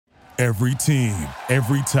Every team,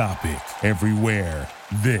 every topic, everywhere.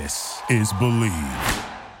 This is Believe.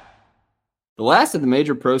 The last of the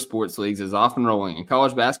major pro sports leagues is off and rolling, and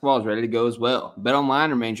college basketball is ready to go as well. BetOnline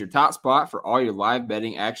remains your top spot for all your live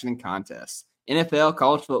betting action and contests. NFL,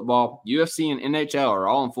 college football, UFC, and NHL are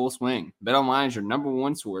all in full swing. BetOnline is your number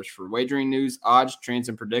one source for wagering news, odds, trends,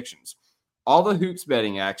 and predictions. All the hoops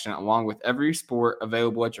betting action, along with every sport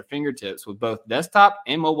available at your fingertips with both desktop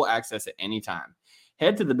and mobile access at any time.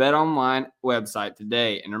 Head to the BetOnline website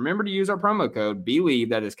today and remember to use our promo code BELIEVE,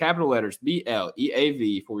 that is capital letters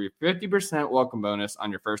BLEAV, for your 50% welcome bonus on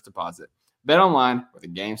your first deposit. BetOnline, where the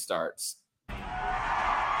game starts.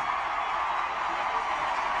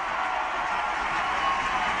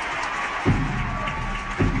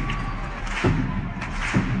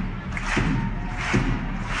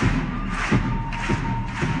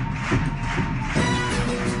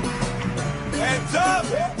 Hands up!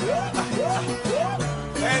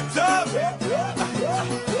 Hands up!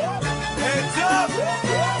 Hands up!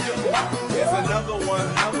 Here's another one,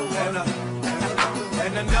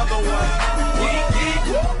 and another one.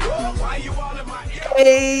 Why you all in my ear?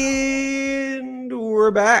 And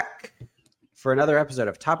we're back for another episode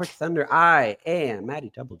of Topic Thunder. I am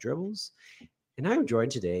Matty Double Dribbles, and I'm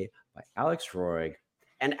joined today by Alex Roig.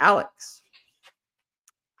 And Alex,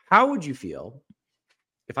 how would you feel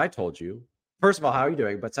if I told you, first of all, how are you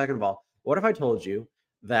doing? But second of all, what if I told you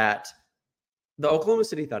that the Oklahoma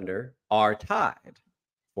City Thunder are tied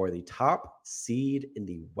for the top seed in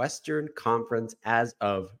the Western Conference as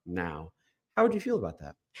of now? How would you feel about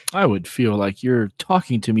that? I would feel like you're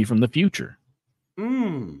talking to me from the future.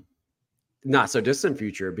 Not so distant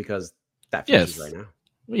future, because that future's right now.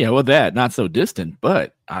 Yeah, well, that not so distant,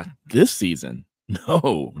 but this season,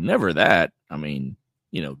 no, never that. I mean,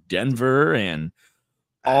 Denver and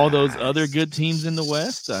all those other good teams in the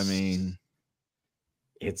West. I mean,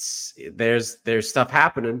 there's stuff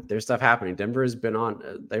happening. There's stuff happening. Denver has been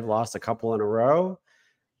on. They've lost a couple in a row.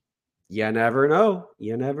 You never know.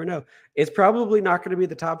 You never know. It's probably not going to be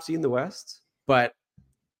the top seed in the West, but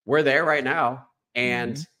we're there right now.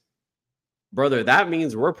 And brother, that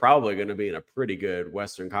means we're probably going to be in a pretty good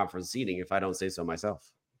Western Conference seeding, if I don't say so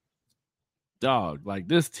myself. Dog, like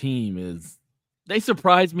this team they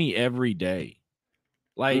surprise me every day.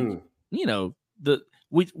 Like,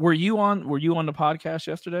 were you on the podcast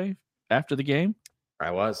yesterday after the game?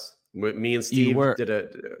 I was. Me and Steve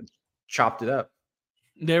chopped it up.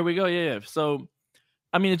 There we go. Yeah. So,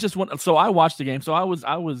 I mean, it just went. So I watched the game. So I was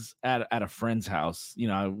at a friend's house.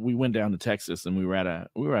 We went down to Texas and we were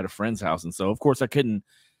at a friend's house, and so of course I couldn't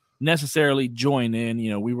necessarily join in.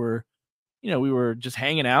 We were just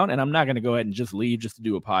hanging out, and I'm not going to go ahead and just leave just to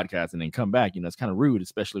do a podcast and then come back. It's kind of rude,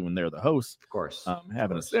 especially when they're the hosts, of course,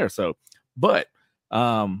 having us there. So, but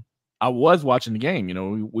I was watching the game.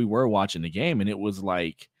 We were watching the game, and it was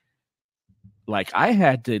like I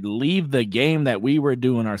had to leave the game that we were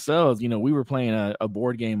doing ourselves. We were playing a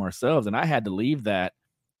board game ourselves, and I had to leave that,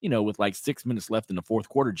 with like 6 minutes left in the fourth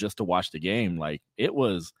quarter just to watch the game. Like it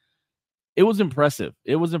was impressive.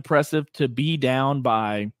 It was impressive to be down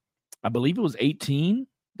by, I believe it was 18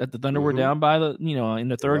 that the Thunder were down by in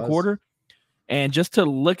the third quarter. And just to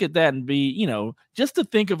look at that and be, just to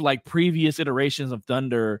think of like previous iterations of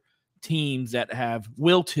Thunder teams that have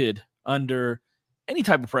wilted under any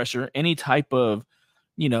type of pressure, any type of,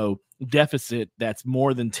 deficit that's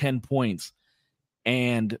more than 10 points.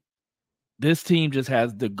 And this team just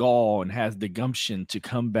has the gall and has the gumption to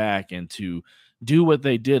come back and to do what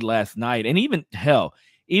they did last night. And even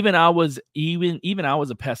I was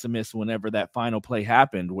a pessimist whenever that final play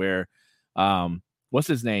happened where, what's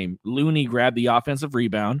his name? Looney grabbed the offensive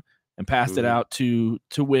rebound and passed it out to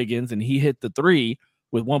Wiggins, and he hit the three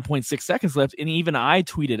with 1.6 seconds left. And even I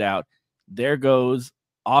tweeted out, there goes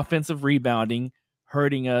offensive rebounding,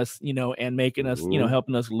 hurting us, and making us,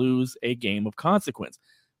 helping us lose a game of consequence.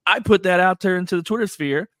 I put that out there into the Twitter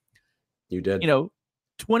sphere. You did.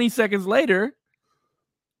 20 seconds later,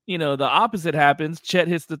 the opposite happens. Chet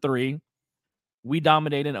hits the three. We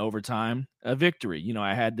dominate in overtime, a victory.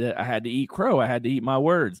 I had to eat crow. I had to eat my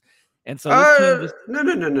words. And so no. I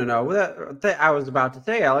was about to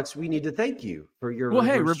say, Alex, we need to thank you for your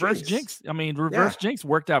reverse jinx. I mean, reverse jinx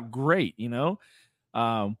worked out great,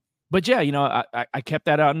 But yeah, I kept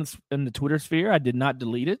that out in the Twitter sphere. I did not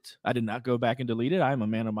delete it. I did not go back and delete it. I am a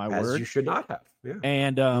man of my word. As you should not have. Yeah.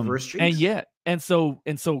 And so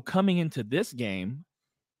coming into this game,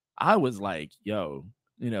 I was like,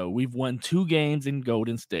 we've won 2 games in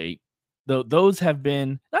Golden State. Those have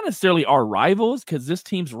been not necessarily our rivals, because this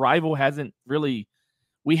team's rival we haven't really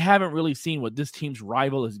seen what this team's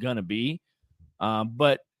rival is going to be.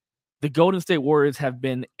 But the Golden State Warriors have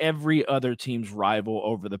been every other team's rival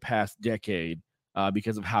over the past decade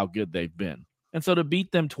because of how good they've been. And so to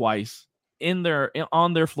beat them twice on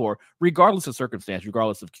their floor, regardless of circumstance,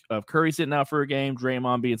 regardless of Curry sitting out for a game,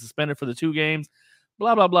 Draymond being suspended for the 2 games,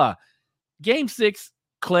 blah, blah, blah. Game 6,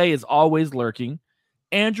 Clay is always lurking.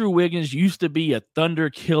 Andrew Wiggins used to be a thunder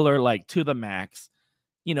killer, like to the max.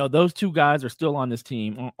 Those 2 guys are still on that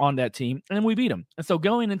team, and we beat them. And so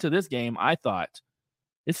going into this game, I thought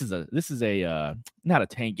this is a not a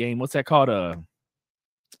tank game. What's that called? A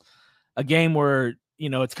game where,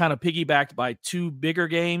 it's kind of piggybacked by 2 bigger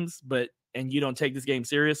games, and you don't take this game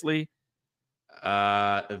seriously.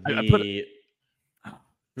 Okay,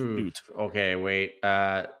 wait.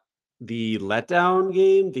 The letdown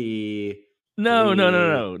game, No.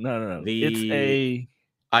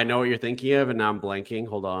 I know what you're thinking of, and now I'm blanking.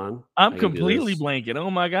 Hold on. I'm completely blanking. Oh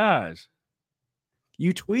my gosh.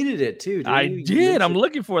 You tweeted it too, didn't you? I did. I'm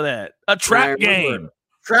looking for that. A trap game.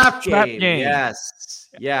 Trap game. Yes.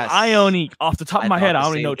 I only, off the top of my head, I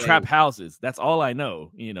only know trap houses. That's all I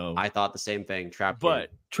know. I thought the same thing. Trap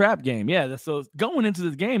game. Yeah. So going into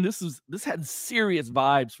this game, this had serious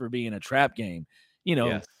vibes for being a trap game.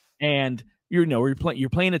 Yes. And you're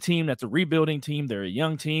playing a team that's a rebuilding team. They're a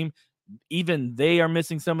young team. Even they are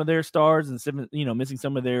missing some of their stars and missing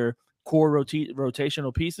some of their core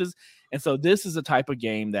rotational pieces. And so this is a type of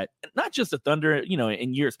game that not just the Thunder,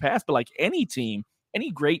 in years past, but like any team,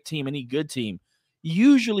 any great team, any good team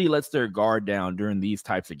usually lets their guard down during these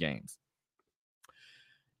types of games.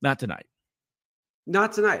 Not tonight.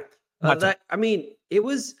 I mean, it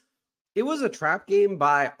was a trap game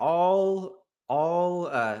by all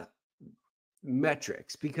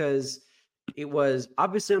metrics, because it was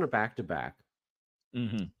obviously on a back-to-back.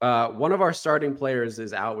 Mm-hmm. One of our starting players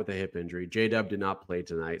is out with a hip injury. J-Dub did not play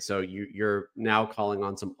tonight, so you're now calling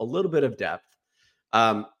on a little bit of depth.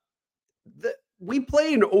 We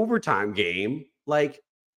play an overtime game. Like,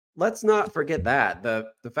 let's not forget that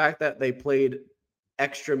the fact that they played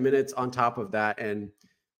extra minutes on top of that, and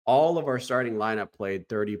all of our starting lineup played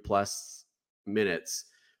 30 plus minutes.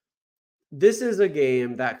 This is a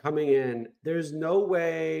game that coming in, there's no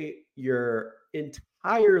way you're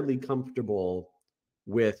entirely comfortable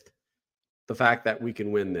with the fact that we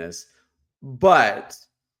can win this. But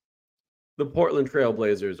the Portland Trail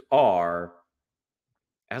Blazers are,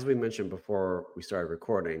 as we mentioned before we started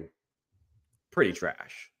recording, pretty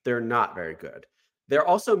trash. They're not very good. They're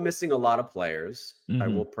also missing a lot of players. Mm-hmm. I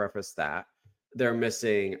will preface that. They're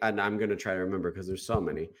missing, and I'm going to try to remember because there's so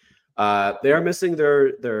many. They are missing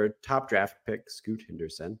their top draft pick, Scoot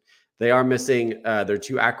Henderson. They are missing their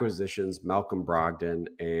 2 acquisitions, Malcolm Brogdon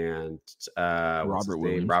and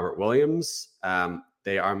Robert Williams.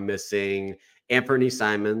 They are missing Anthony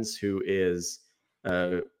Simons, who is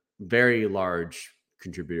a very large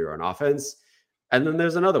contributor on offense. And then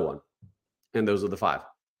there's another one. And those are the 5.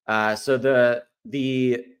 So the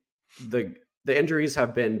injuries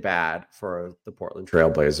have been bad for the Portland Trail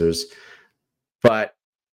Blazers. But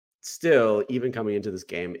still, even coming into this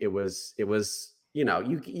game, it was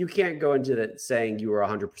you can't go into it saying you were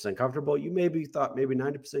 100% comfortable. You maybe thought maybe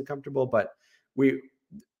 90% comfortable, but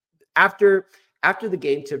after the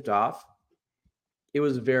game tipped off, it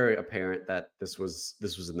was very apparent that this was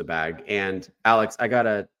in the bag. And Alex, I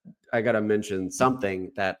gotta mention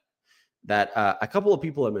something that a couple of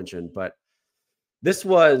people have mentioned, but this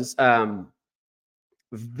was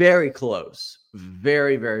very close,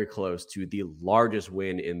 very, very close to the largest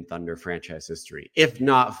win in Thunder franchise history, if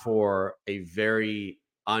not for a very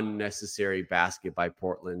unnecessary basket by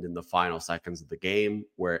Portland in the final seconds of the game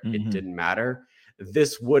where it didn't matter.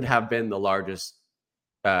 This would have been the largest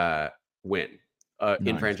win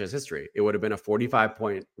in franchise history. It would have been a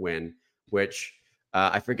 45-point win, which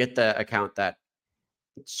I forget the account that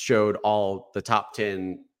showed all the top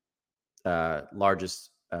 10 largest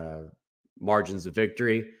margins of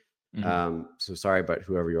victory. So sorry, but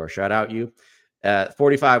whoever you are, shout out you.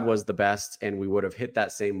 45 was the best, and we would have hit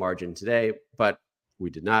that same margin today, but we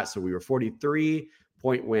did not. So we were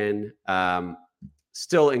 43-point win.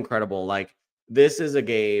 Still incredible. Like, this is a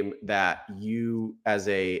game that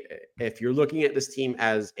if you're looking at this team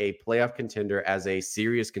as a playoff contender, as a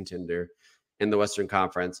serious contender in the Western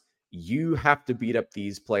Conference, you have to beat up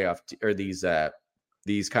these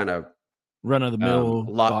these kind of run of the mill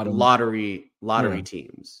lottery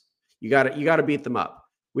teams. You got to beat them up.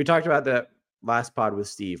 We talked about that last pod with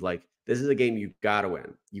Steve. Like, this is a game you got to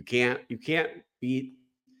win. You can't beat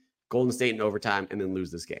Golden State in overtime and then lose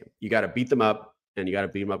this game. You got to beat them up, and you got to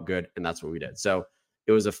beat them up good, and that's what we did. So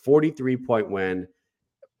it was a 43-point win.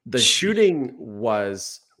 The shooting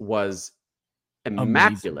was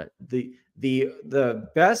immaculate. The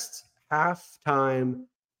best halftime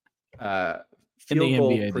In the field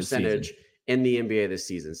goal NBA this percentage in the NBA this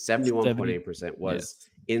season. 71.8% was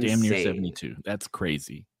insane. Damn near 72. That's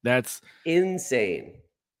crazy. That's insane.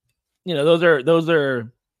 Those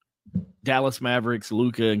are Dallas Mavericks,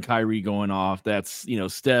 Luka and Kyrie going off. That's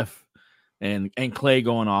Steph and Clay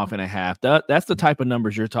going off in a half. That's the type of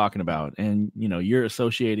numbers you're talking about, and you're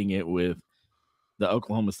associating it with the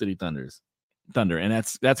Oklahoma City Thunder, and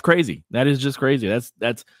that's crazy. That is just crazy.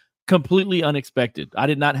 That's completely unexpected. I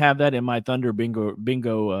did not have that in my Thunder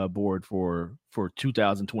bingo board for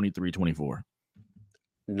 2023-24.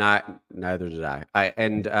 Neither did I.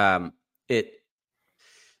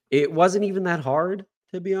 It wasn't even that hard,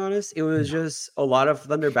 to be honest. It was just a lot of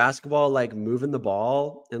Thunder basketball, like moving the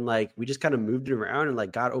ball, and like we just kind of moved it around and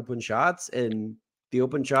like got open shots, and the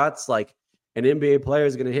open shots, like an NBA player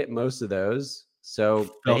is going to hit most of those.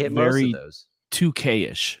 So they hit most of those.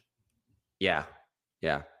 2K-ish. Yeah.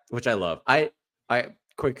 Which I love. I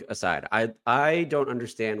quick aside. I don't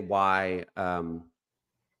understand why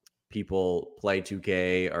people play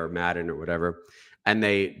 2K or Madden or whatever, and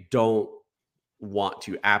they don't want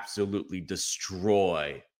to absolutely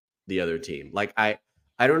destroy the other team. Like I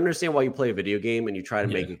don't understand why you play a video game and you try to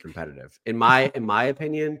make it competitive. In my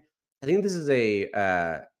opinion, I think this is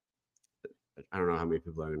I don't know how many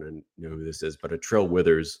people are going to know who this is, but a Trill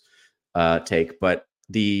Withers take. But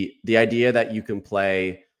the idea that you can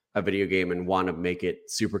play a video game and want to make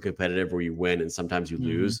it super competitive where you win and sometimes you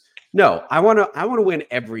lose. No, I want to win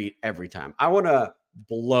every time. I want to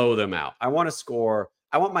blow them out. I want to score.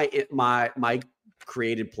 I want my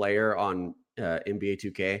created player on NBA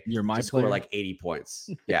 2K to score like 80 points.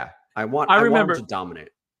 Yeah. I want him to dominate.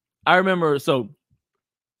 I remember, so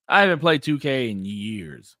I haven't played 2K in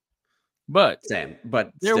years. But same.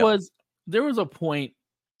 But there was a point,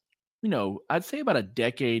 I'd say about a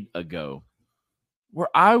decade ago, where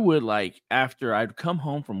I would after I'd come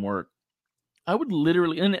home from work, I would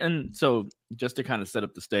literally and so just to kind of set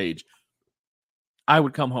up the stage, I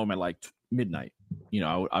would come home at midnight.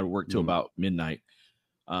 I would work till about midnight.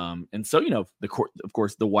 And so, of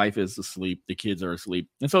course, the wife is asleep, the kids are asleep.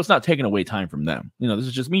 And so it's not taking away time from them. This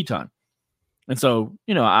is just me time. And so,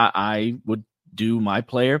 I would do my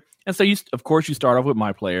player. And so you start off with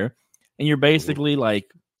my player, and you're basically like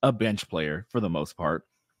a bench player for the most part,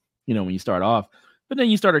 when you start off, but then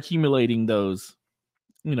you start accumulating those,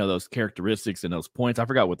 those characteristics and those points. I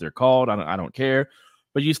forgot what they're called. I don't care,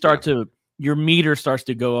 but you start your meter starts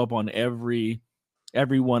to go up on every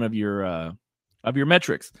one of your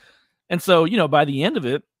metrics. And so, by the end of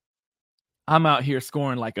it, I'm out here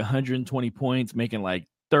scoring 120 points, making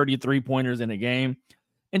 33 pointers in a game,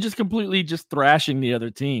 and just completely just thrashing the other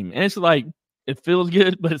team. And it's it feels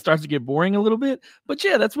good, but it starts to get boring a little bit. But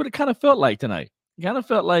yeah, that's what it kind of felt like tonight. It kind of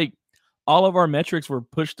felt like all of our metrics were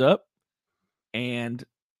pushed up and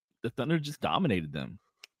the Thunder just dominated them.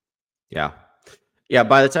 Yeah. Yeah.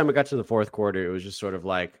 By the time it got to the fourth quarter, it was just sort of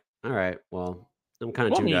all right, well, I'm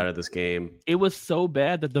kind of tuned out of this game. It was so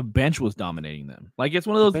bad that the bench was dominating them. It's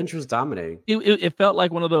one of those. The bench was dominating. It felt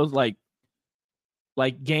like one of those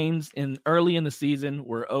games early in the season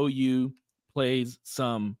where OU plays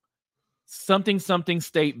something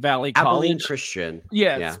State Valley Abilene College Christian.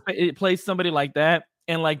 Yeah. It plays somebody like that,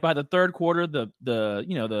 and by the third quarter,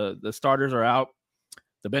 the starters are out,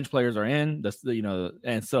 the bench players are in,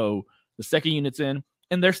 and so the second unit's in,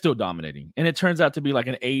 and they're still dominating. And it turns out to be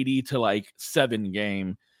an 80-7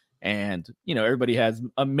 game, and everybody has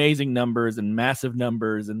amazing numbers and massive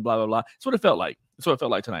numbers and blah blah blah. That's what it felt like. That's what it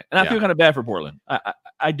felt like tonight. And I feel kind of bad for Portland.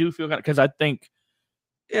 I do feel kind of, because I think,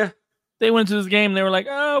 they went into this game and they were like,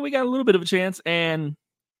 oh, we got a little bit of a chance, and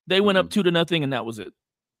they went up 2-0, and that was it.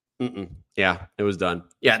 Yeah, it was done.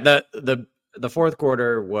 Yeah, the fourth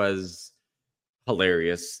quarter was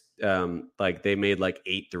hilarious. They made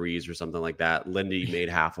 8 threes or something like that. Lindy made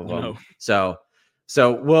half of them. So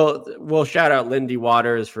we'll shout out Lindy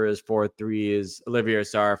Waters for his 4 threes, Olivier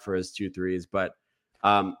Sarr for his 2 threes. But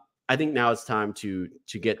I think now it's time to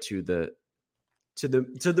get to the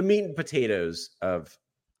meat and potatoes of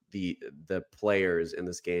the players in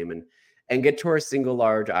this game and get to our single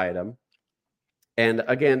large item. And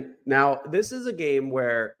again, now this is a game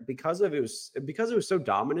where because it was so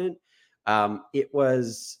dominant, it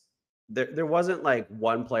was there wasn't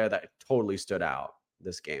one player that totally stood out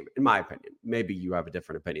this game, in my opinion. Maybe you have a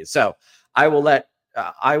different opinion. So I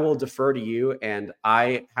will defer to you, and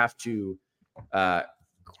I have to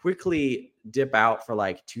quickly dip out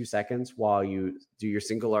for 2 seconds while you do your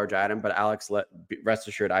single large item. But Alex, rest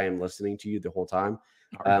assured, I am listening to you the whole time.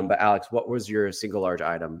 But Alex, what was your single large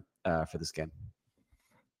item for this game?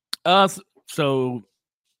 So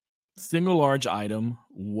single large item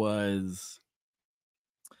was,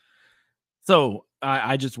 so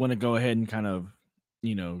I just want to go ahead and kind of,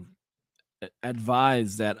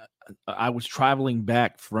 advise that I was traveling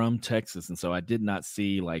back from Texas, and so I did not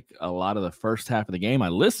see like a lot of the first half of the game. I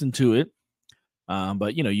listened to it,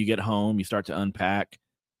 but you get home, you start to unpack.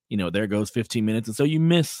 There goes 15 minutes, and so you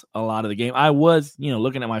miss a lot of the game. I was,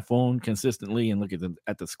 looking at my phone consistently and looking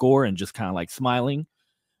at the score and just kind of like smiling.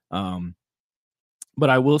 But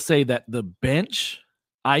I will say that the bench,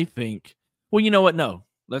 I think, well, you know what? No,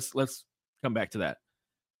 let's come back to that.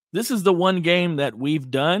 This is the one game that we've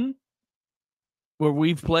done where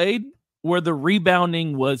we've played where the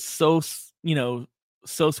rebounding was so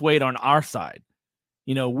swayed on our side.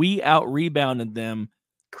 We out rebounded them.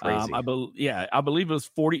 Crazy. I believe it was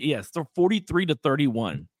 40. Yes, so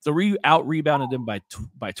 43-31. So we out rebounded them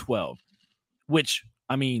by 12, which,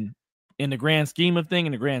 I mean, in the grand scheme of thing,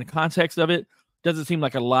 in the grand context of it, doesn't seem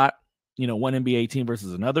like a lot, one NBA team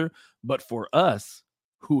versus another. But for us,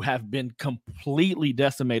 who have been completely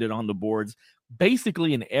decimated on the boards,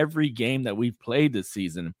 basically in every game that we've played this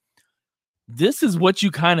season, this is what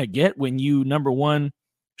you kind of get when you, number one,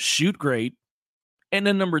 shoot great, and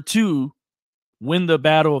then number two, win the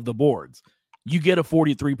battle of the boards. You get a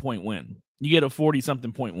 43-point win. You get a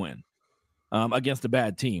 40-something point win against a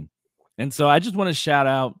bad team. And so I just want to shout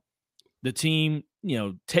out the team,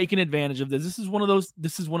 taking advantage of this. This is one of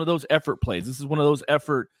those effort plays. This is one of those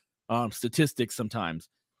effort statistics sometimes.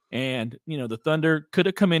 And, the Thunder could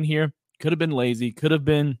have come in here, could have been lazy, could have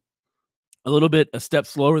been a little bit a step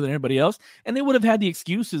slower than everybody else, and they would have had the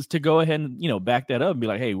excuses to go ahead and, back that up and be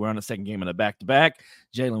like, hey, we're on a second game in a back-to-back.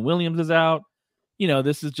 Jalen Williams is out.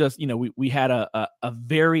 This is just, we had a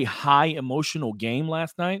very high emotional game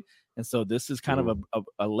last night. And so this is kind of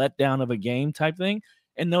a letdown of a game type thing.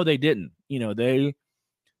 And no, they didn't. They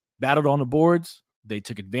battled on the boards. They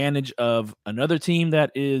took advantage of another team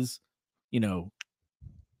that is,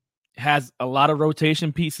 has a lot of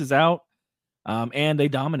rotation pieces out. And they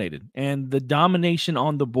dominated. And the domination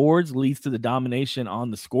on the boards leads to the domination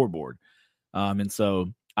on the scoreboard. And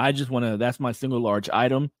so I just want to, that's my single large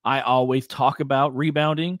item. I always talk about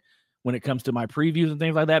rebounding when it comes to my previews and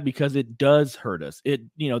things like that, because it does hurt us. It,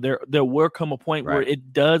 there will come a point where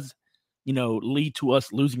it does, lead to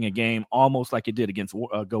us losing a game, almost like it did against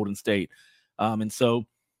Golden State. And so,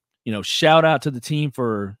 shout out to the team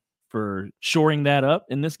for shoring that up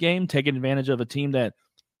in this game, taking advantage of a team that,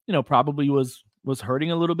 probably was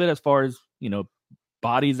hurting a little bit as far as,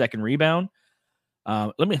 bodies that can rebound.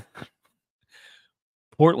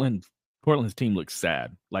 Portland's team looks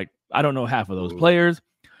sad. Like, I don't know half of those players.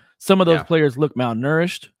 Some of those players look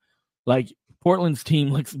malnourished. Like, Portland's team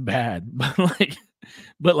looks bad,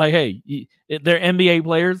 but hey, they're NBA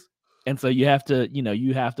players, and so you have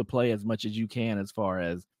to play as much as you can as far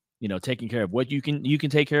as taking care of what you can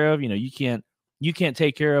take care of. You can't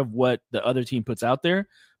take care of what the other team puts out there,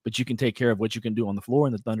 but you can take care of what you can do on the floor.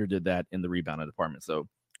 And the Thunder did that in the rebounding department. So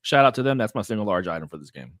shout out to them. That's my single large item for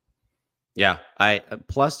this game. Yeah, I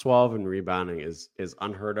plus 12 in rebounding is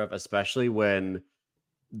unheard of, especially when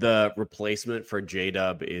the replacement for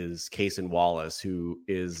J-Dub is Cason Wallace, who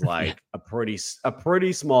is like a pretty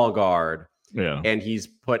small guard. Yeah, and he's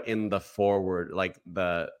put in the forward, like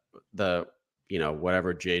the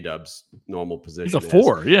whatever J-Dub's normal position. He's a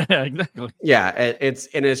 4. Yeah, exactly. Yeah, it's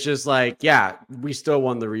just like, yeah, we still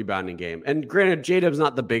won the rebounding game. And granted, J-Dub's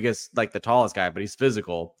not the biggest, like the tallest guy, but he's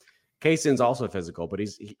physical. Cason's also physical, but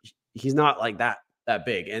he's not like that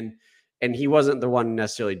big. And he wasn't the one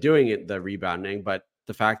necessarily doing it, the rebounding, but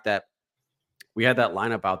the fact that we had that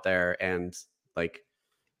lineup out there, and like,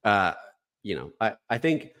 I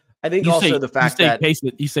think also the fact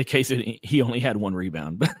that you say Casey, he only had one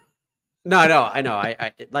rebound, but no, I know,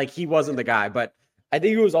 I like, he wasn't the guy, but I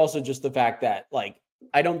think it was also just the fact that, like,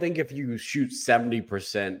 I don't think if you shoot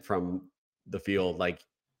 70% from the field, like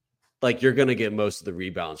you're gonna get most of the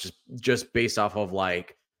rebounds just based off of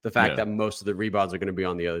like the fact that most of the rebounds are going to be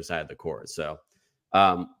on the other side of the court. So,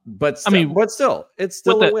 but still, it's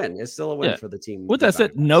still a win. It's still a win for the team. With that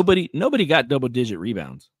said, nobody got double digit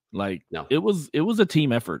rebounds. Like, no, it was a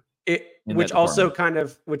team effort. Which also kind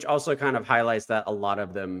of highlights that a lot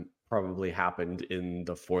of them probably happened in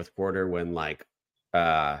the fourth quarter when like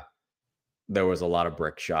there was a lot of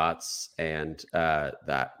brick shots, and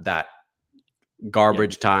that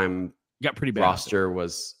garbage time got pretty bad. Roster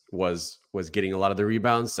was getting a lot of the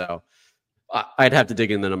rebounds. So I'd have to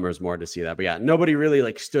dig in the numbers more to see that. But yeah, nobody really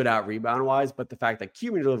like stood out rebound wise, but the fact that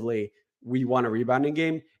cumulatively we won a rebounding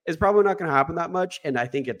game is probably not going to happen that much. And I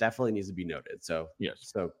think it definitely needs to be noted. So yes.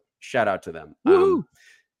 So shout out to them. Woo!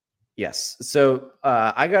 Yes. So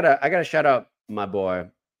I gotta shout out my boy,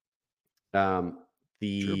 The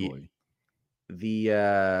Sure boy.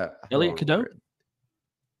 hold Elliot on, Cadeau?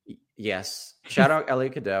 Yes. Shout out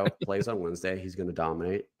Elliot Cadeau. Plays on Wednesday. He's going to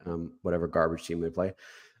dominate whatever garbage team they play.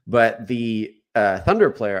 But the Thunder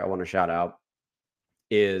player I want to shout out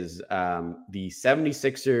is the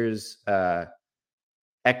 76ers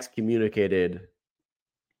excommunicated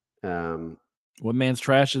One man's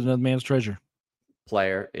trash is another man's treasure.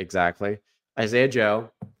 player. Exactly. Isaiah Joe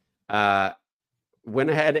went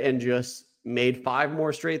ahead and just made 5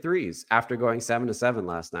 more straight threes after going 7-7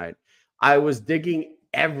 last night. I was digging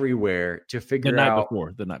everywhere to figure out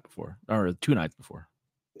the night before, or 2 nights before.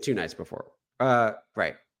 2 nights before.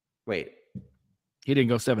 Right. Wait. He didn't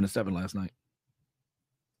go 7-7 last night.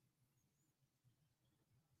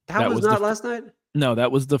 That was not last night? No,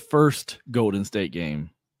 that was the first Golden State game.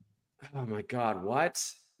 Oh my God. What?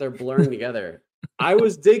 They're blurring together. I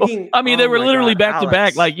was digging. I mean, they were literally back to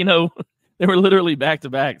back. Alex. Like, they were literally back to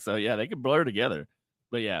back. So yeah, they could blur together.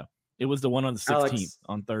 But yeah, it was the one on the 16th Alex,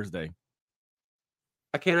 on Thursday.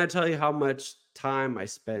 I cannot tell you how much time I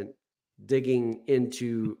spent digging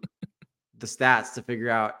into the stats to figure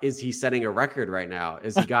out, is he setting a record right now?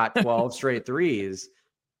 Is he got 12 straight threes?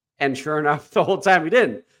 And sure enough, the whole time he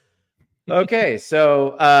didn't. Okay,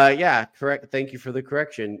 so yeah, correct. Thank you for the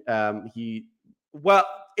correction. Well,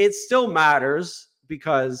 it still matters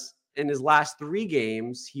because in his last 3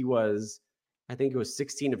 games, he was, I think it was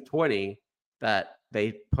 16 of 20 that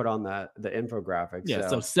they put on the infographic. Yeah,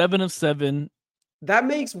 so 7 of 7. That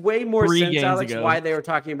makes way more 3 sense, games Alex, ago. why they were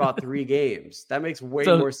talking about 3 games. That makes way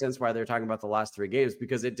more sense why they're talking about the last 3 games,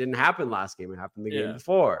 because it didn't happen last game. It happened the game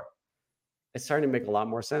before. It's starting to make a lot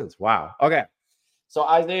more sense. Wow. Okay. So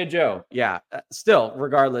Isaiah Joe, yeah, still,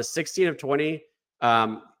 regardless, 16 of 20.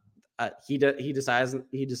 He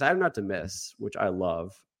decided not to miss, which I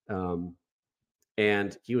love.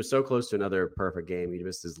 And he was so close to another perfect game. He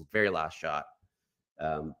missed his very last shot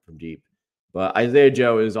from deep. But Isaiah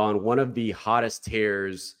Joe is on one of the hottest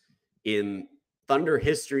tears in Thunder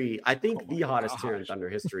history. I think the hottest tear in Thunder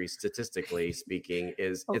history, statistically speaking,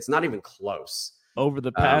 it's not even close. Over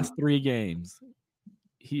the past 3 games,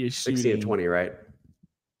 he is shooting 16 of 20, right?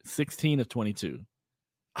 16 of 22.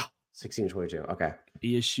 16 of 22. Okay.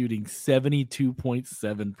 He is shooting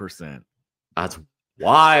 72.7%. That's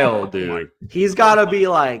wild, dude. He's got to be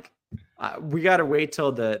like, we got to wait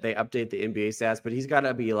till they update the NBA stats, but he's got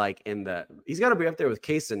to be like he's got to be up there with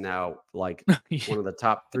Kaysen now, like one of the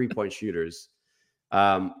top 3-point shooters.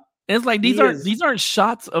 And it's like these aren't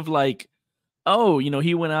shots of like, oh,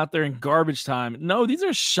 he went out there in garbage time. No, these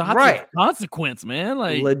are shots of consequence, man.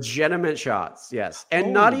 Like legitimate shots, yes,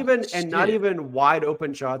 and not even wide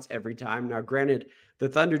open shots every time. Now, granted, the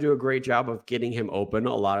Thunder do a great job of getting him open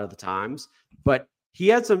a lot of the times, but he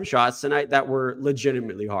had some shots tonight that were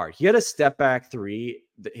legitimately hard. He had a step back 3.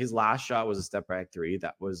 His last shot was a step back 3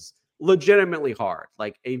 that was legitimately hard,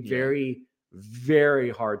 like a very, very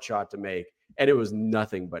hard shot to make, and it was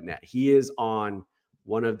nothing but net. He is on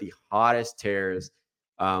one of the hottest tears.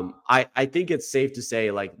 I think it's safe to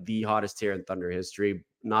say like the hottest tear in Thunder history.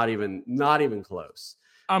 Not even close.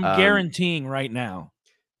 I'm guaranteeing right now.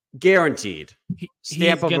 Guaranteed.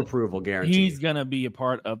 Stamp of approval, guaranteed. He's going to be a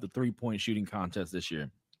part of the 3-point shooting contest this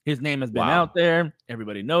year. His name has been out there.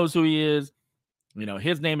 Everybody knows who he is.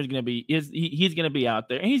 His name is going to be, he's going to be out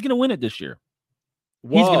there, and he's going to win it this year.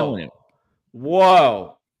 He's going to win it.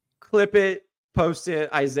 Whoa. Clip it, post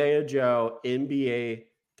it. Isaiah Joe, NBA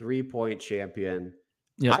 3-point champion.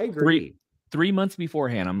 Yeah, I agree. 3 months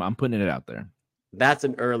beforehand, I'm putting it out there. That's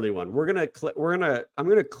an early one. I'm going to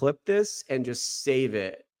clip this and just save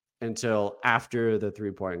it until after the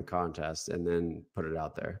 3-point contest and then put it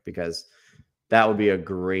out there, because that would be a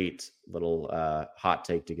great little hot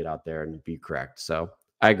take to get out there and be correct. So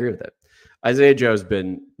I agree with it. Isaiah Joe's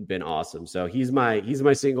been awesome. So he's my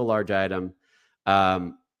single large item.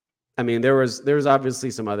 I mean, there's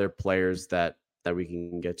obviously some other players that we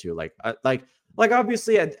can get to, like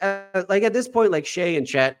obviously at this point, like Shai and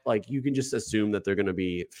Chet, like you can just assume that they're going to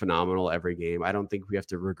be phenomenal every game. I don't think we have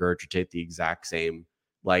to regurgitate the exact same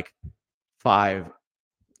like 5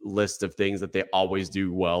 list of things that they always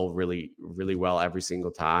do well, really, really well every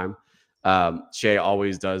single time. Shai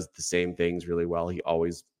always does the same things really well. He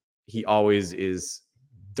always is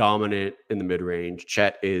dominant in the mid-range.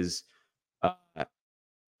 Chet is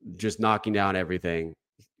just knocking down everything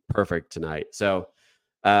perfect tonight. So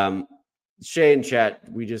Shai and Chet,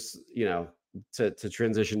 we just, to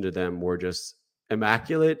transition to them, we're just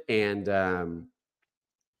immaculate, and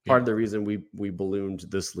part of the reason we ballooned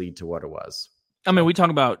this lead to what it was. I mean, we talk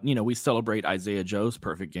about, we celebrate Isaiah Joe's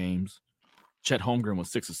perfect games. Chet Holmgren was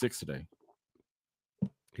 6 of 6 today.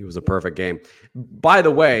 It was a perfect game. By the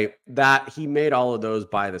way, that he made all of those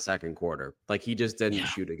by the second quarter. Like he just didn't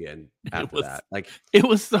shoot again after that. Like it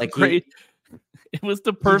was so like great. It was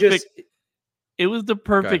the perfect. It was the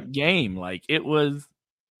perfect ahead. game. Like it was.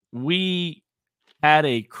 We had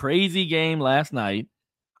a crazy game last night,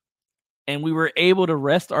 and we were able to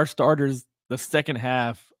rest our starters the second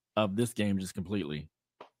half of this game just completely.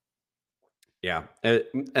 Yeah,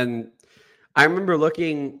 and I remember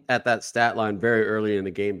looking at that stat line very early in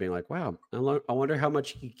the game, being like, "Wow, I wonder how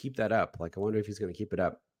much he can keep that up. Like, I wonder if he's going to keep it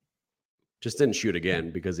up." Just didn't shoot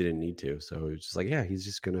again because he didn't need to. So it was just like, yeah,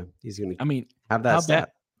 he's gonna. I mean, have that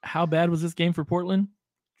stat. How bad was this game for Portland?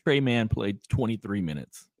 Trey Mann played 23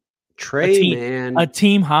 minutes. Mann, a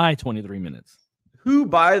team high 23 minutes. Who,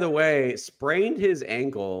 by the way, sprained his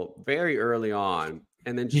ankle very early on,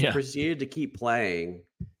 and then just proceeded to keep playing.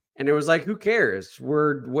 And it was like, who cares?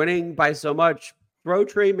 We're winning by so much. Throw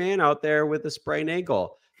Trey Mann out there with a sprained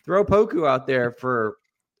ankle. Throw Poku out there for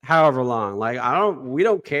however long. Like, we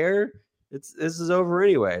don't care. This is over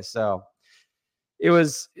anyway. So it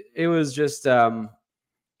was just a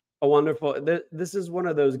wonderful. This is one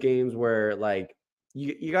of those games where like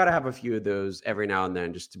you got to have a few of those every now and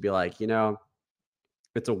then just to be like,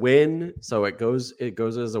 it's a win. So it goes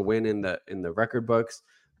as a win in the record books.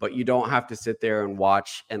 But you don't have to sit there and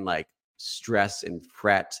watch and like stress and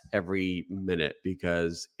fret every minute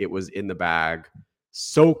because it was in the bag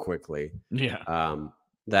so quickly. Yeah.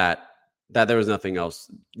 That there was nothing else.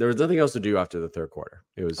 There was nothing else to do after the third quarter.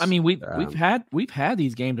 It was. I mean, we've had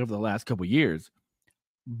these games over the last couple of years,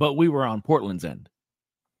 but we were on Portland's end.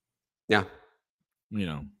 Yeah. We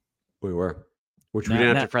were, which we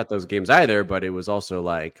didn't have to fret those games either. But it was also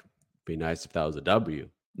like, be nice if that was a W.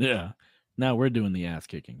 Yeah. Now we're doing the ass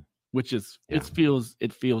kicking, which is it feels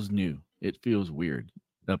new. It feels weird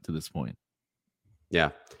up to this point.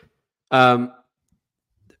 Yeah. I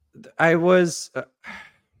was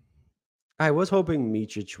hoping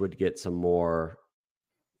Micic would get some more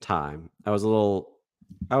time. I was a little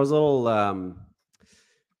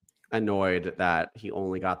annoyed that he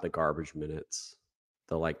only got the garbage minutes,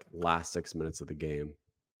 the like last 6 minutes of the game.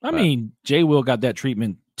 I mean, Jay Will got that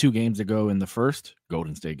treatment 2 games ago in the first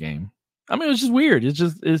Golden State game. I mean, it's just weird. It's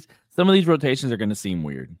some of these rotations are going to seem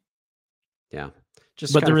weird. Yeah.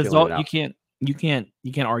 But the result, you can't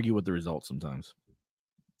argue with the result sometimes.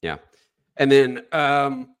 Yeah. And then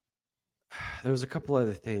there was a couple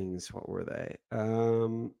other things. What were they?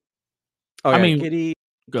 Giddey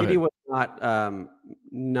was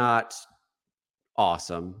not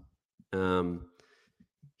awesome.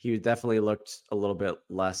 He definitely looked a little bit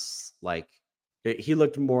less like he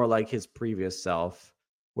looked more like his previous self,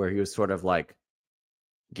 where he was sort of like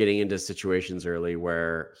getting into situations early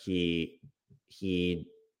where he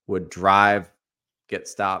would drive, get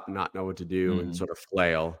stopped, not know what to do, and sort of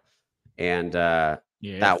flail. And that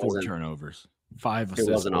 4 turnovers, 5 assists,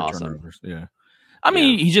 it wasn't 4 awesome. turnovers. Yeah, I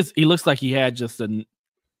mean, he looks like he had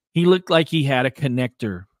he looked like he had a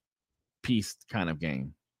connector piece kind of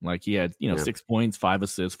game. Like he had 6 points, 5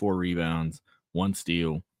 assists, 4 rebounds, 1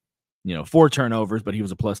 steal. 4 turnovers, but he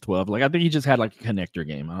was a plus 12. Like, I think he just had like a connector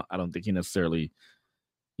game. I don't think he necessarily,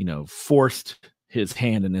 forced his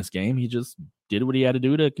hand in this game. He just did what he had to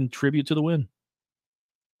do to contribute to the win.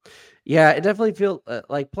 Yeah, it definitely feels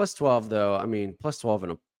like plus 12 though. I mean, plus 12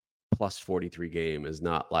 in a plus 43 game is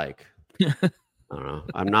not like, I don't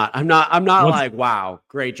know. I'm not like, wow,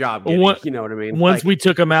 great job. You know what I mean? Once we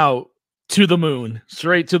took him out to the moon,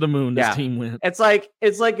 straight to the moon, this team went. It's like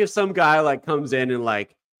if some guy like comes in and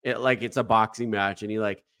like it's a boxing match and he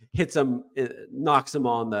like hits him, knocks him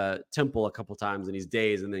on the temple a couple times and he's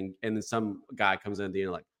dazed, and then some guy comes in at the end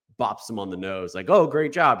and like bops him on the nose, like, oh,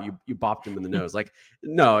 great job, you bopped him in the nose. Like,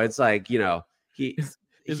 no, it's like, he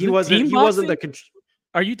wasn't the.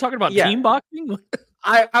 Are you talking about team boxing?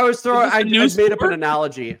 I made up an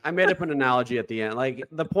analogy. I made up an analogy at the end. Like,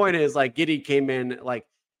 the point is, like, Giddey came in, like,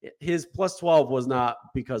 his plus 12 was not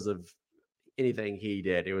because of anything he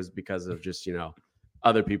did. It was because of just,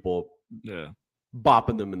 other people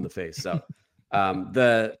bopping them in the face. So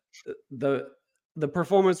the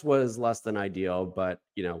performance was less than ideal, but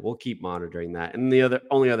we'll keep monitoring that. And the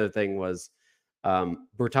only other thing was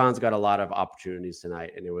Bertans got a lot of opportunities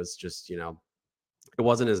tonight, and it was just it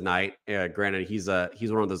wasn't his night. Granted, he's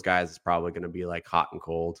one of those guys that's probably going to be like hot and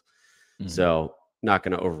cold, so not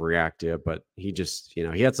going to overreact to it. But he just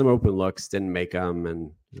he had some open looks, didn't make them, and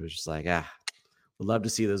it was just like would love to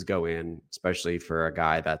see those go in, especially for a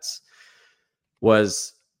guy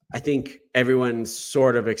I think everyone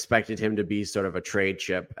sort of expected him to be sort of a trade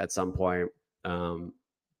chip at some point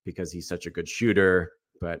because he's such a good shooter.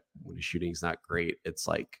 But when his shooting's not great, it's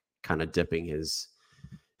like kind of dipping his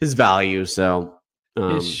his value. So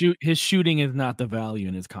his shooting is not the value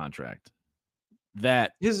in his contract.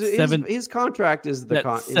 That his contract is the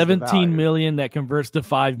that 17 million that converts to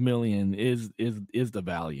 5 million is the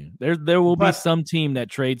value. There will be some team that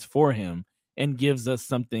trades for him and gives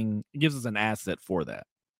us an asset for that.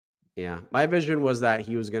 Yeah, my vision was that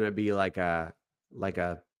he was going to be like a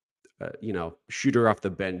shooter off the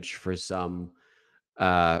bench for some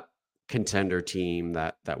contender team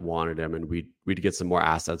that wanted him, and we'd get some more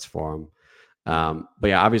assets for him. But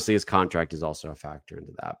yeah, obviously his contract is also a factor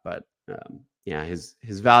into that. But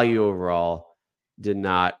his value overall did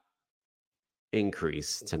not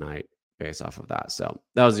increase tonight based off of that. So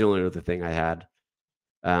that was the only other thing I had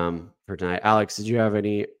for tonight. Alex, did you have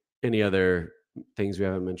any other things we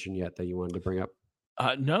haven't mentioned yet that you wanted to bring up?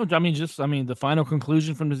 No, I mean the final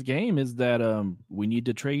conclusion from this game is that we need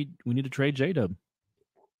to trade J-Dub.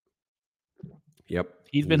 Yep.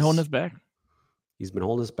 He's been holding us back. He's been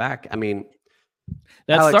holding us back. I mean,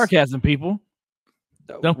 that's Alex, sarcasm, people.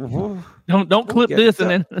 Don't clip this and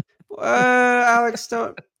then Alex,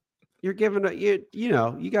 don't. You're giving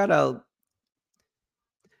you gotta.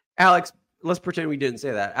 Alex, let's pretend we didn't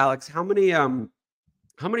say that. Alex, how many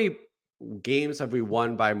games have we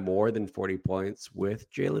won by more than 40 points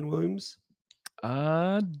with Jalen Williams?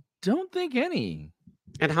 Don't think any.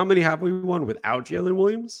 And how many have we won without Jalen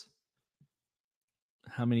Williams?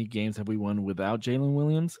 How many games have we won without Jalen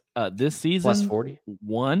Williams? This season, plus 40.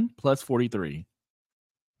 1 plus 43.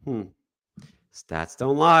 Stats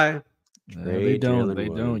don't lie. They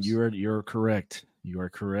don't. You're correct. You are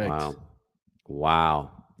correct.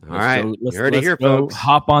 Wow. All right. You heard it here, folks.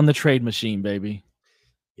 Hop on the trade machine, baby.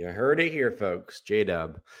 You heard it here, folks.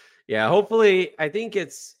 J-Dub. Yeah, hopefully, I think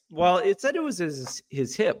it said it was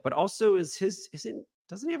his hip, but also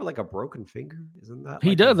doesn't he have like a broken finger? Isn't that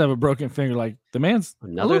he does have a broken finger? Like the man's a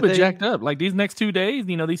little bit jacked up. Like these next 2 days,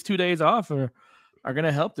 these 2 days off are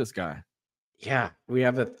gonna help this guy. Yeah, we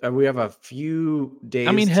have a few days.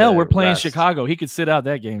 I mean, hell, we're playing Chicago. He could sit out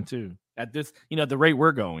that game too. At this, at the rate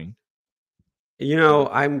we're going.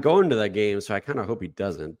 I'm going to that game, so I kind of hope he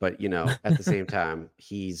doesn't. But at the same time,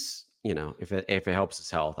 he's if it helps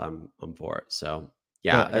his health, I'm for it. So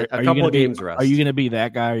yeah, a couple of games rest. Are you going to be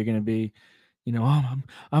that guy? Are you going to be,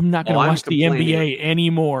 I'm not going to watch the NBA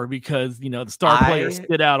anymore because the star players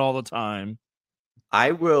sit out all the time.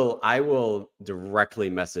 I will directly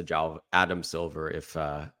message Adam Silver if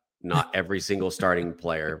not every single starting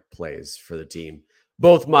player plays for the team.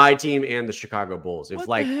 Both my team and the Chicago Bulls. What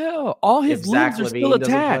the hell? All his limbs are still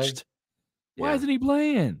attached. Why isn't he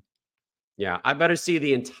playing? Yeah, I better see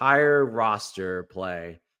the entire roster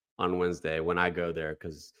play on Wednesday when I go there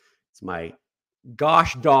because it's my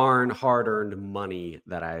gosh darn hard-earned money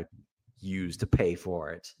that I use to pay for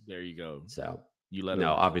it. There you go. So you let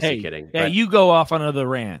no, obviously kidding. Hey, you go off on another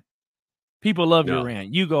rant. People love your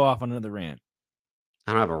rant. You go off on another rant.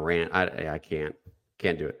 I don't have a rant. I can't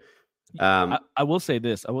do it. I will say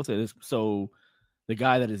this. So the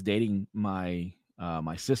guy that is dating my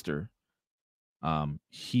sister,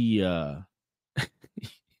 he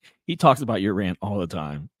he talks about your rant all the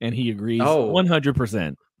time, and he agrees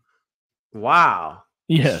 100%. Wow.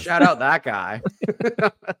 Yes. Shout out that guy.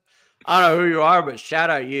 I don't know who you are, but shout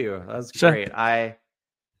out you. That's great. Shout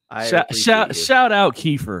out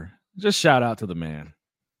Kiefer. Just shout out to the man.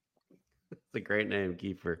 It's a great name,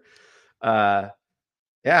 Kiefer.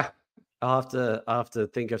 Yeah. I'll have to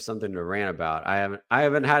think of something to rant about. I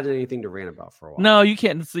haven't had anything to rant about for a while. No, you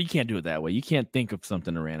can't. So you can't do it that way. You can't think of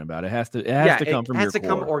something to rant about. It has to come from your core. It has to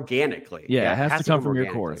come organically. Yeah, it has to come from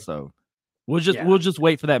your core. So we'll just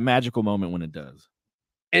wait for that magical moment when it does.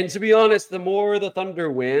 And to be honest, the more the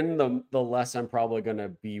Thunder win, the less I'm probably going to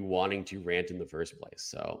be wanting to rant in the first place.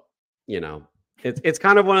 So it's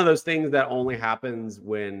kind of one of those things that only happens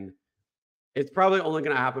when. It's probably only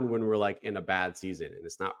going to happen when we're like in a bad season,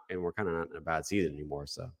 and we're kind of not in a bad season anymore.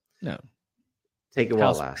 So no, take it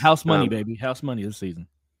while it lasts. House money, baby, house money this season.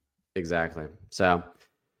 Exactly. So,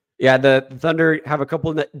 yeah, the Thunder have a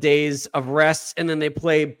couple of days of rest, and then they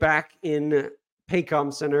play back in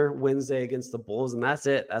Paycom Center Wednesday against the Bulls, and that's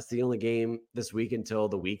it. That's the only game this week until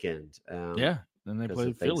the weekend. Then they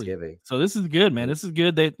play Philly. Thanksgiving. So this is good, man. This is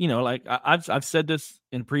good. That like I've said this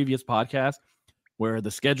in previous podcasts, where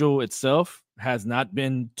the schedule itself has not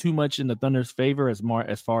been too much in the Thunder's favor as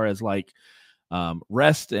far as like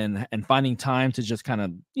rest and finding time to just kind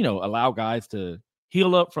of, allow guys to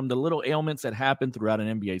heal up from the little ailments that happen throughout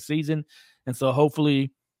an NBA season. And so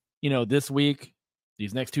hopefully, this week,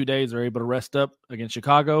 these next 2 days are able to rest up against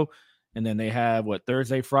Chicago. And then they have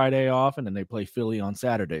Thursday, Friday off, and then they play Philly on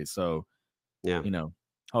Saturday. So,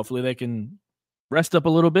 hopefully they can rest up a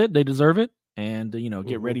little bit. They deserve it. and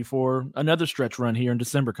get ready for another stretch run here in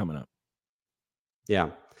December coming up. Yeah.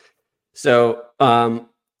 So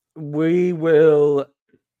we will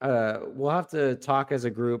we'll have to talk as a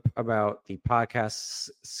group about the podcast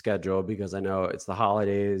schedule, because I know it's the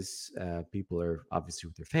holidays. People are obviously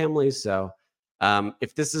with their families. So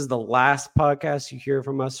if this is the last podcast you hear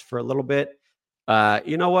from us for a little bit,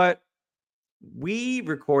 you know what? We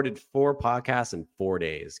recorded 4 podcasts in 4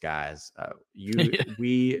 days, guys.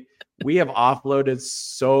 We have offloaded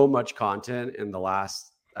so much content in the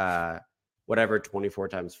last whatever 24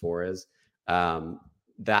 times 4 is,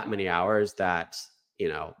 that many hours that,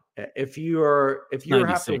 if you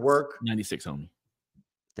have to work 96 homie.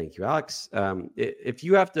 Thank you, Alex. If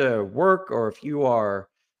you have to work, or if you are,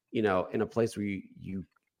 in a place where you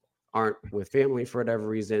aren't with family for whatever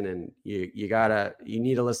reason, and you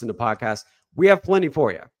need to listen to podcasts, we have plenty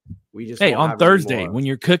for you. We just on Thursday when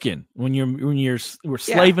you're cooking, we're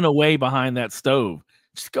slaving away behind that stove,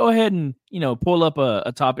 just go ahead and pull up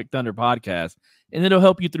a Topic Thunder podcast, and it'll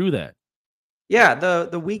help you through that. Yeah,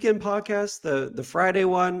 the weekend podcast, the Friday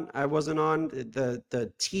one I wasn't on,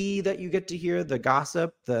 the tea that you get to hear, the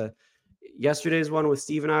gossip, yesterday's one with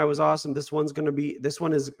Steve and I was awesome. This one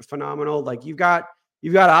is phenomenal. Like you've got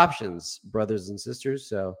options, brothers and sisters.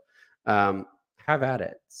 So have at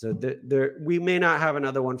it. So we may not have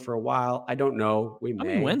another one for a while. I don't know. We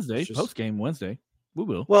may. Wednesday, post game Wednesday. We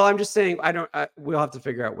will. Well, I'm just saying we'll have to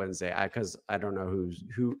figure out Wednesday, because I don't know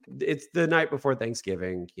who. It's the night before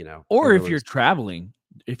Thanksgiving, Or if you're traveling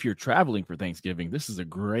for Thanksgiving, this is a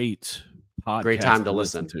great podcast. Great time to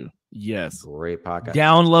listen to. Yes. Great podcast.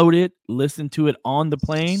 Download it, listen to it on the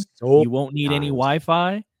plane. So you won't need any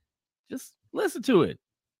Wi-Fi. Just listen to it.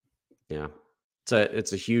 Yeah.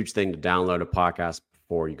 It's a huge thing to download a podcast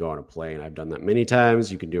before you go on a plane. I've done that many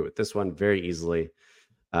times. You can do it with this one very easily.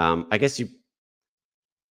 I just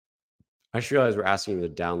realized we're asking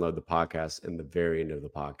them to download the podcast in the very end of the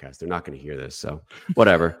podcast. They're not going to hear this, so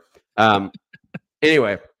whatever.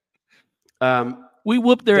 Anyway, we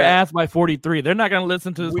whooped their ass by 43. They're not going to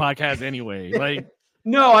listen to this podcast anyway. Like,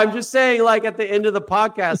 no, I'm just saying, like at the end of the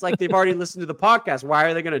podcast, like they've already listened to the podcast. Why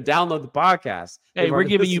are they going to download the podcast? Hey, we're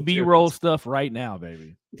giving you B-roll stuff right now,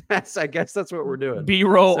 baby. I guess that's what we're doing.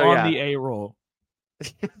 B-roll the A-roll.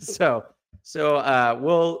 So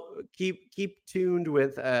we'll keep tuned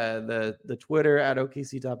with the Twitter at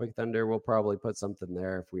OKC Topic Thunder. We'll probably put something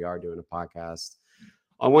there if we are doing a podcast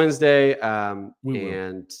on Wednesday.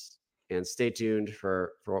 And stay tuned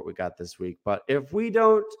for what we got this week. But if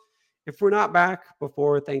we're not back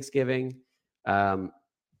before Thanksgiving,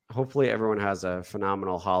 hopefully everyone has a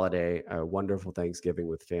phenomenal holiday, a wonderful Thanksgiving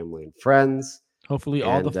with family and friends. Hopefully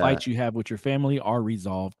all the fights you have with your family are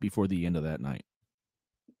resolved before the end of that night.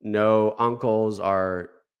 No uncles are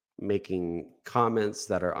making comments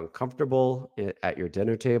that are uncomfortable at your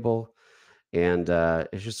dinner table. And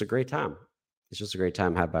it's just a great time. It's just a great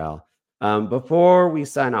time had by all. Before we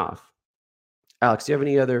sign off, Alex, do you have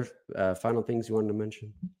any other final things you wanted to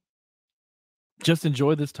mention? Just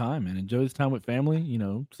enjoy this time and enjoy this time with family.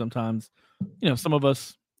 Sometimes, some of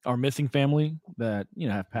us are missing family that,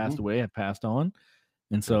 have passed away, have passed on.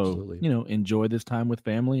 And so, Absolutely. Enjoy this time with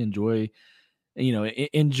family, enjoy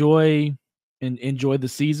the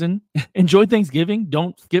season, enjoy Thanksgiving.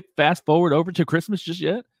 Don't skip fast forward over to Christmas just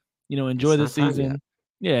yet. Enjoy the season.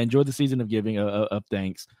 Yeah. Enjoy the season of giving of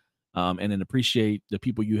thanks. And then appreciate the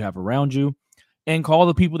people you have around you. And call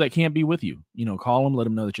the people that can't be with you. Call them, let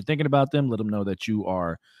them know that you're thinking about them. Let them know that you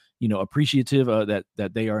are, appreciative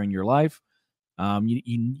that they are in your life.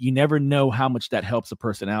 You never know how much that helps a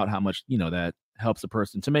person out, how much, that helps a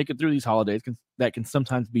person to make it through these holidays that can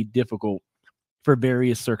sometimes be difficult for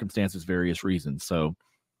various circumstances, various reasons. So,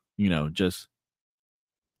 just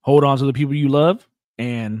hold on to the people you love,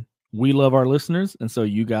 and we love our listeners. And so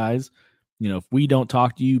you guys, if we don't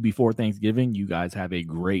talk to you before Thanksgiving, you guys have a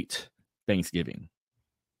great Thanksgiving.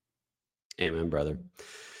 Amen, brother.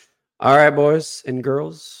 All right, boys and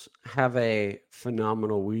girls, have a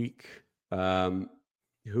phenomenal week.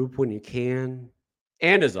 Hoop when you can.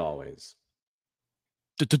 And as always,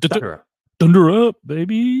 Thunder up,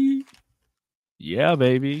 baby. Yeah,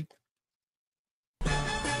 baby.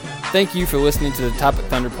 Thank you for listening to the Topic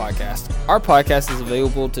Thunder podcast. Our podcast is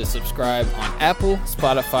available to subscribe on Apple,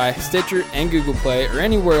 Spotify, Stitcher, and Google Play, or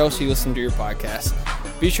anywhere else you listen to your podcast.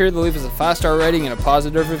 Be sure to leave us a 5-star rating and a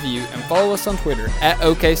positive review, and follow us on Twitter at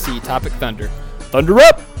OKC Topic Thunder. Thunder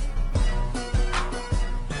up!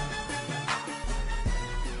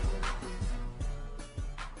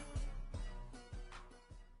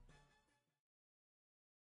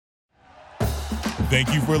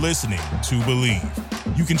 Thank you for listening to Believe.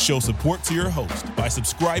 You can show support to your host by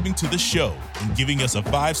subscribing to the show and giving us a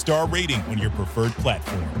 5-star rating on your preferred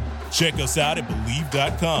platform. Check us out at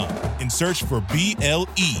Believe.com and search for BLEAV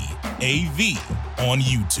on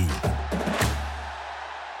YouTube.